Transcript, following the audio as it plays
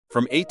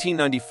From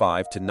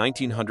 1895 to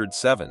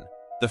 1907,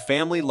 the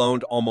family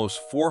loaned almost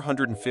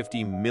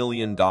 $450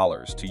 million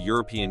to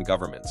European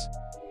governments,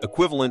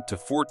 equivalent to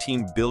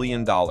 $14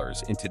 billion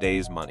in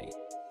today's money.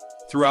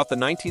 Throughout the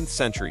 19th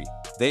century,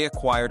 they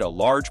acquired a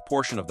large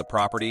portion of the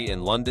property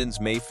in London's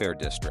Mayfair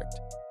district.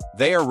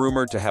 They are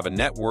rumored to have a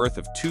net worth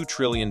of $2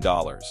 trillion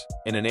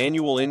and an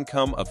annual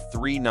income of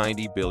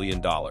 $390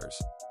 billion.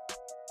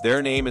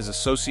 Their name is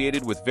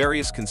associated with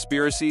various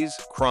conspiracies,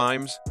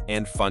 crimes,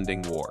 and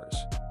funding wars.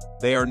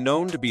 They are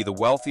known to be the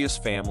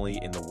wealthiest family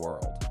in the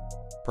world.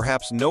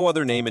 Perhaps no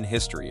other name in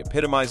history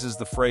epitomizes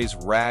the phrase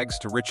rags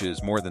to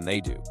riches more than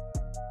they do.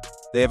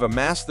 They have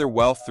amassed their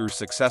wealth through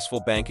successful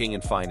banking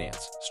and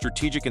finance,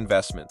 strategic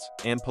investments,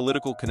 and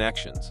political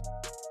connections.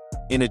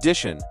 In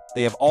addition,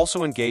 they have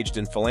also engaged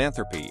in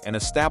philanthropy and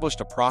established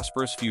a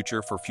prosperous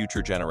future for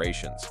future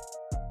generations.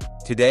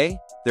 Today,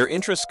 their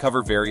interests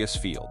cover various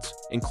fields,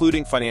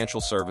 including financial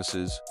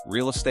services,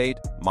 real estate,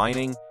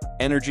 mining,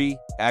 energy,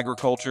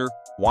 agriculture,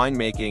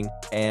 winemaking,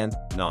 and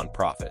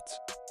nonprofits.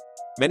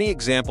 Many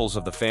examples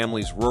of the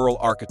family's rural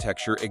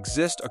architecture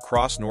exist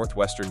across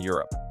northwestern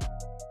Europe.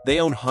 They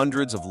own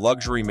hundreds of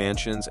luxury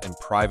mansions and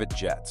private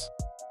jets.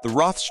 The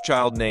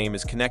Rothschild name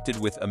is connected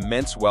with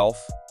immense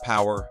wealth,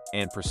 power,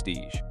 and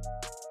prestige.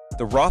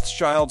 The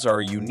Rothschilds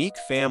are a unique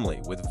family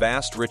with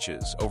vast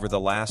riches over the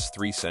last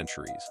 3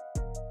 centuries.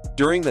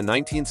 During the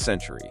 19th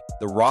century,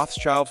 the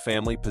Rothschild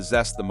family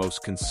possessed the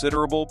most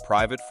considerable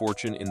private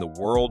fortune in the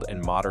world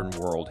and modern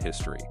world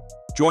history.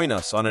 Join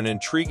us on an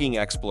intriguing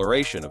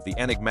exploration of the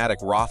enigmatic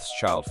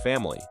Rothschild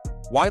family,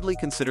 widely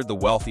considered the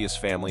wealthiest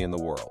family in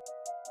the world.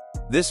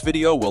 This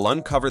video will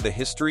uncover the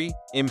history,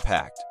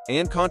 impact,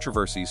 and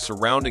controversies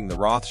surrounding the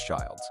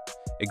Rothschilds,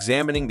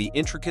 examining the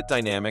intricate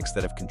dynamics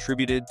that have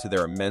contributed to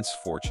their immense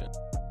fortune.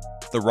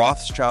 The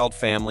Rothschild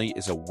family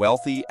is a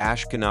wealthy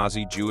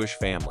Ashkenazi Jewish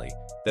family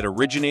that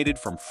originated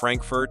from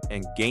Frankfurt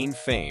and gained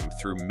fame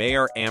through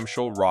Mayer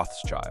Amschel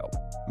Rothschild.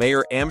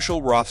 Mayer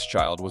Amschel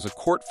Rothschild was a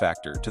court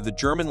factor to the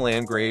German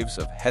Landgraves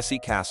of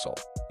Hesse-Kassel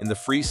in the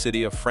Free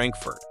City of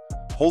Frankfurt,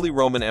 Holy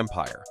Roman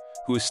Empire,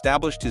 who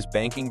established his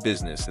banking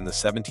business in the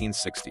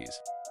 1760s.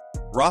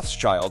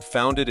 Rothschild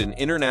founded an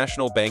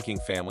international banking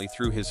family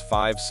through his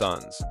 5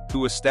 sons,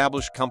 who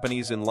established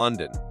companies in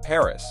London,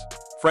 Paris,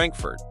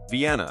 Frankfurt,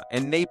 Vienna,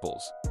 and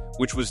Naples,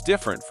 which was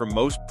different from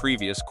most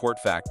previous court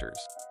factors.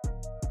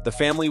 The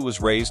family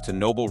was raised to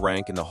noble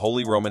rank in the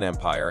Holy Roman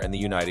Empire and the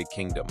United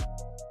Kingdom.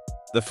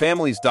 The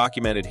family's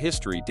documented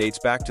history dates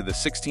back to the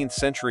 16th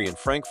century in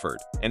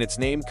Frankfurt, and its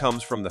name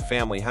comes from the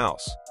family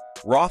house,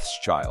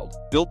 Rothschild,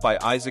 built by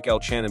Isaac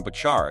Elchanan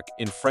Bacharach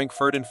in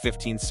Frankfurt in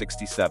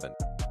 1567.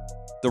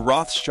 The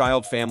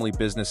Rothschild family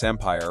business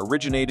empire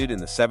originated in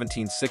the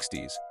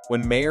 1760s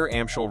when Mayer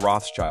Amschel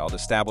Rothschild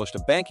established a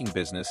banking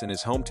business in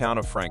his hometown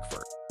of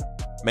Frankfurt.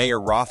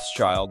 Mayer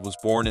Rothschild was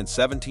born in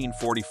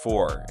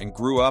 1744 and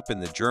grew up in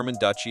the German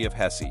Duchy of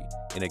Hesse,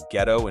 in a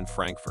ghetto in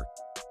Frankfurt.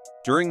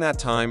 During that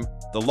time,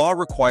 the law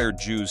required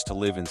Jews to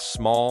live in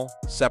small,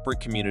 separate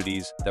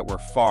communities that were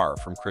far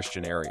from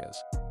Christian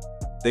areas.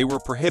 They were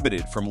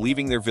prohibited from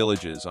leaving their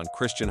villages on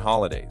Christian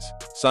holidays,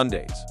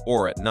 Sundays,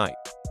 or at night.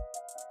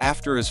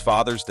 After his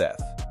father's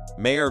death,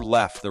 Mayer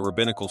left the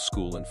rabbinical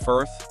school in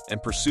Fürth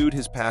and pursued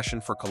his passion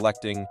for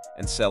collecting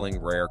and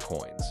selling rare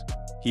coins.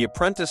 He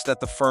apprenticed at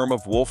the firm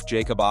of Wolf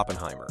Jacob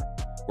Oppenheimer,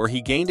 where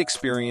he gained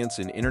experience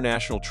in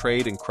international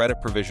trade and credit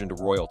provision to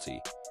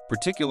royalty,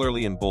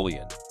 particularly in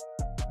bullion.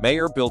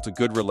 Mayer built a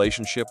good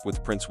relationship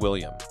with Prince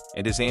William,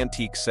 and his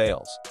antique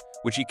sales,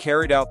 which he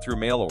carried out through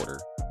mail order,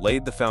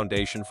 laid the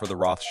foundation for the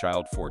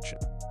Rothschild fortune.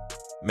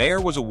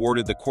 Mayer was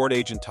awarded the court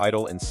agent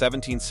title in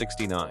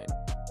 1769.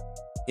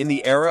 In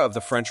the era of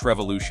the French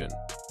Revolution,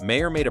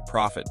 Mayer made a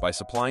profit by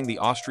supplying the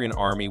Austrian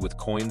army with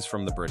coins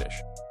from the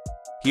British.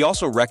 He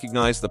also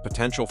recognized the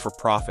potential for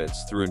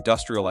profits through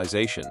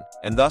industrialization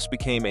and thus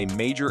became a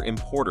major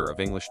importer of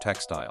English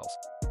textiles.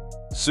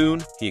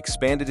 Soon, he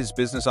expanded his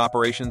business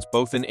operations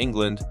both in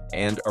England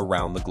and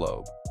around the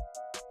globe.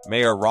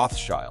 Mayer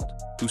Rothschild,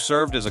 who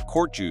served as a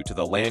court Jew to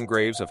the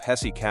Landgraves of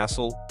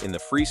Hesse-Kassel in the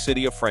Free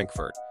City of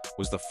Frankfurt,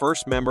 was the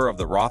first member of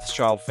the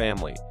Rothschild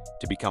family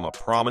to become a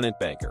prominent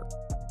banker.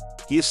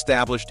 He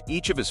established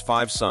each of his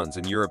 5 sons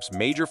in Europe's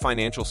major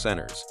financial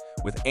centers,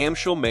 with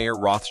Amschel Mayer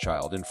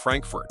Rothschild in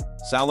Frankfurt,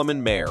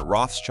 Salomon Mayer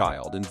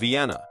Rothschild in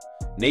Vienna,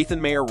 Nathan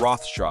Mayer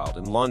Rothschild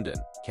in London,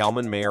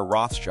 Kalman Mayer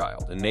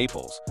Rothschild in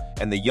Naples,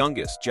 and the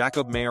youngest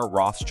Jacob Mayer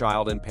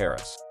Rothschild in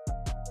Paris.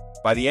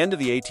 By the end of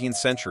the 18th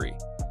century,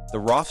 the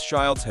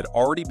Rothschilds had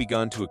already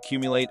begun to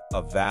accumulate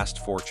a vast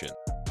fortune.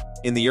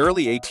 In the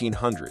early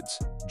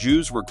 1800s,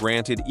 Jews were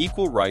granted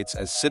equal rights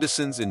as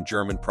citizens in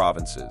German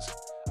provinces,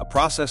 a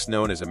process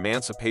known as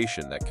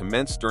emancipation that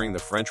commenced during the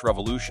French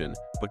Revolution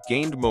but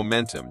gained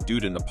momentum due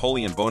to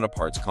Napoleon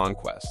Bonaparte's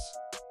conquests.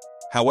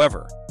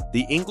 However,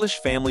 the English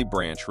family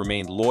branch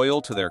remained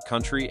loyal to their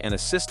country and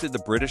assisted the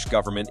British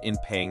government in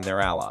paying their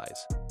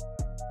allies.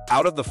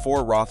 Out of the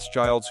 4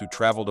 Rothschilds who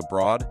traveled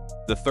abroad,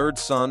 the third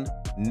son,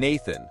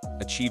 Nathan,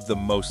 achieved the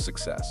most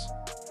success.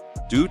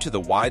 Due to the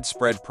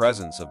widespread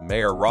presence of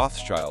Mayer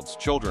Rothschild's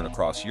children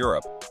across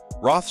Europe,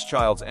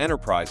 Rothschild's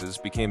enterprises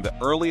became the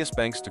earliest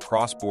banks to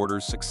cross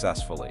borders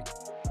successfully.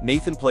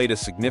 Nathan played a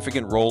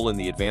significant role in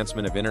the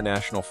advancement of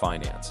international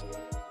finance.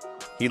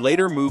 He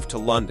later moved to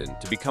London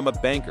to become a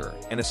banker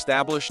and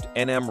established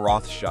N.M.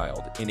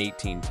 Rothschild in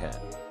 1810.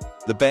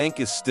 The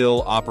bank is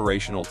still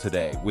operational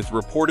today with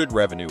reported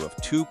revenue of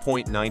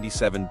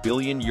 2.97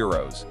 billion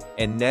euros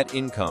and net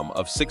income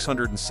of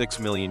 606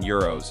 million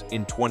euros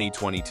in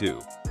 2022.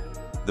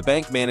 The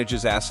bank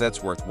manages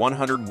assets worth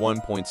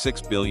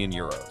 101.6 billion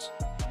euros.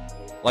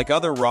 Like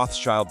other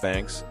Rothschild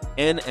banks,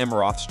 N.M.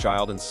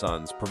 Rothschild &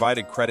 Sons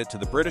provided credit to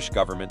the British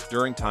government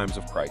during times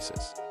of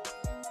crisis.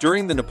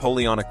 During the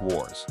Napoleonic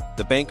Wars,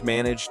 the bank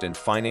managed and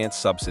financed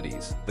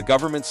subsidies the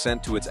government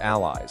sent to its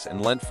allies and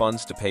lent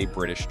funds to pay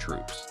British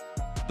troops.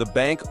 The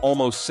bank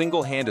almost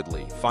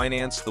single-handedly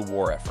financed the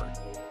war effort.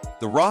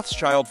 The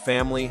Rothschild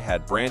family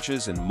had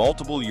branches in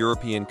multiple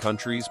European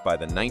countries by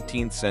the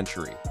 19th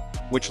century,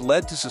 which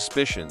led to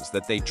suspicions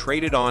that they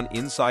traded on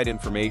inside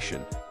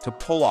information to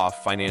pull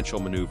off financial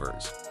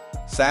maneuvers.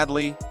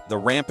 Sadly, the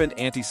rampant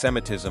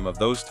anti-Semitism of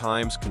those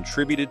times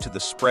contributed to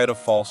the spread of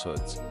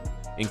falsehoods,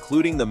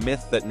 including the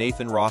myth that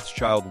Nathan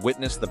Rothschild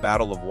witnessed the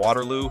Battle of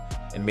Waterloo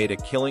and made a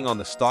killing on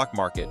the stock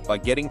market by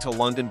getting to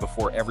London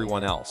before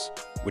everyone else,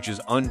 which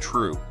is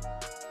untrue.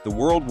 The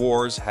World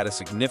Wars had a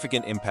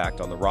significant impact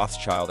on the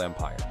Rothschild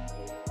Empire.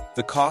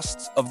 The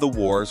costs of the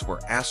wars were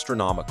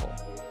astronomical,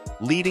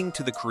 leading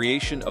to the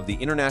creation of the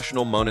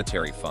International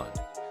Monetary Fund,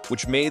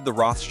 which made the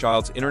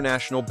Rothschilds'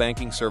 international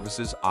banking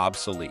services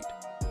obsolete.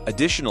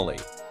 Additionally,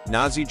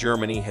 Nazi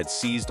Germany had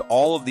seized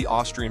all of the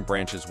Austrian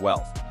branch's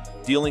wealth,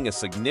 dealing a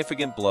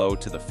significant blow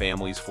to the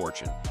family's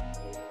fortune.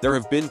 There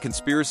have been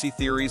conspiracy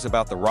theories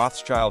about the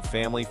Rothschild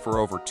family for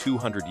over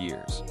 200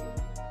 years.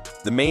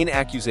 The main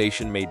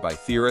accusation made by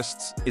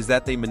theorists is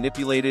that they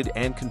manipulated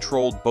and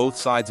controlled both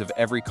sides of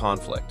every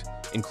conflict,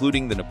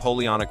 including the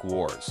Napoleonic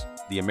Wars,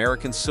 the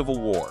American Civil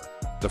War,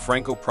 the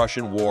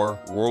Franco-Prussian War,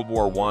 World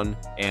War I,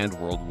 and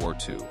World War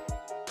II.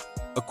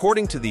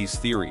 According to these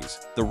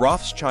theories, the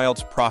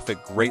Rothschilds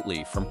profit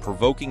greatly from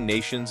provoking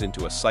nations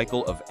into a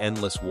cycle of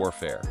endless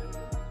warfare.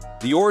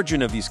 The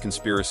origin of these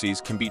conspiracies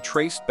can be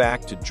traced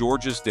back to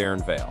Georges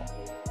d'Erneville,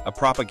 a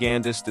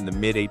propagandist in the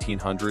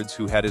mid-1800s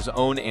who had his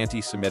own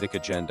anti-Semitic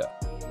agenda.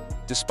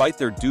 Despite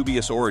their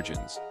dubious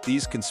origins,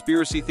 these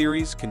conspiracy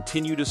theories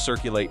continue to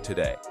circulate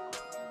today.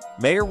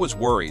 Mayer was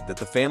worried that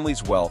the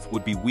family's wealth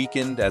would be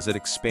weakened as it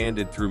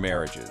expanded through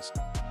marriages.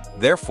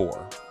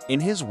 Therefore, in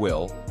his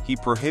will, he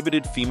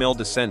prohibited female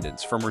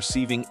descendants from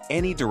receiving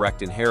any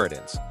direct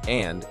inheritance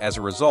and, as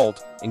a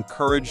result,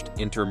 encouraged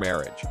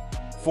intermarriage.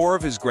 4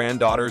 of his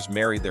granddaughters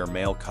married their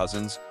male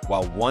cousins,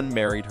 while 1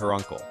 married her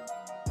uncle.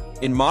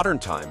 In modern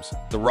times,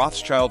 the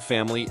Rothschild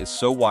family is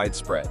so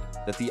widespread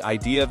that the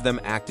idea of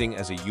them acting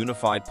as a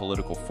unified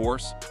political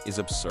force is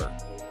absurd.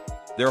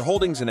 Their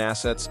holdings and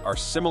assets are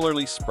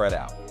similarly spread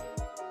out.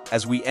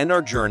 As we end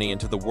our journey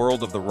into the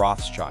world of the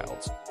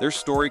Rothschilds, their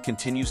story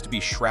continues to be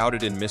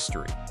shrouded in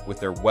mystery, with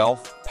their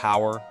wealth,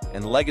 power,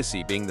 and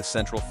legacy being the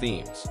central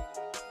themes.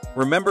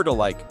 Remember to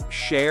like,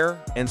 share,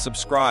 and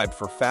subscribe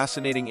for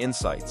fascinating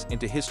insights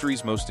into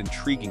history's most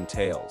intriguing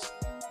tales.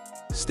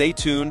 Stay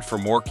tuned for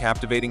more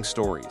captivating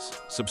stories,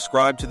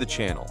 subscribe to the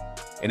channel,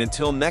 and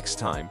until next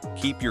time,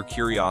 keep your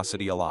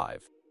curiosity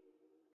alive.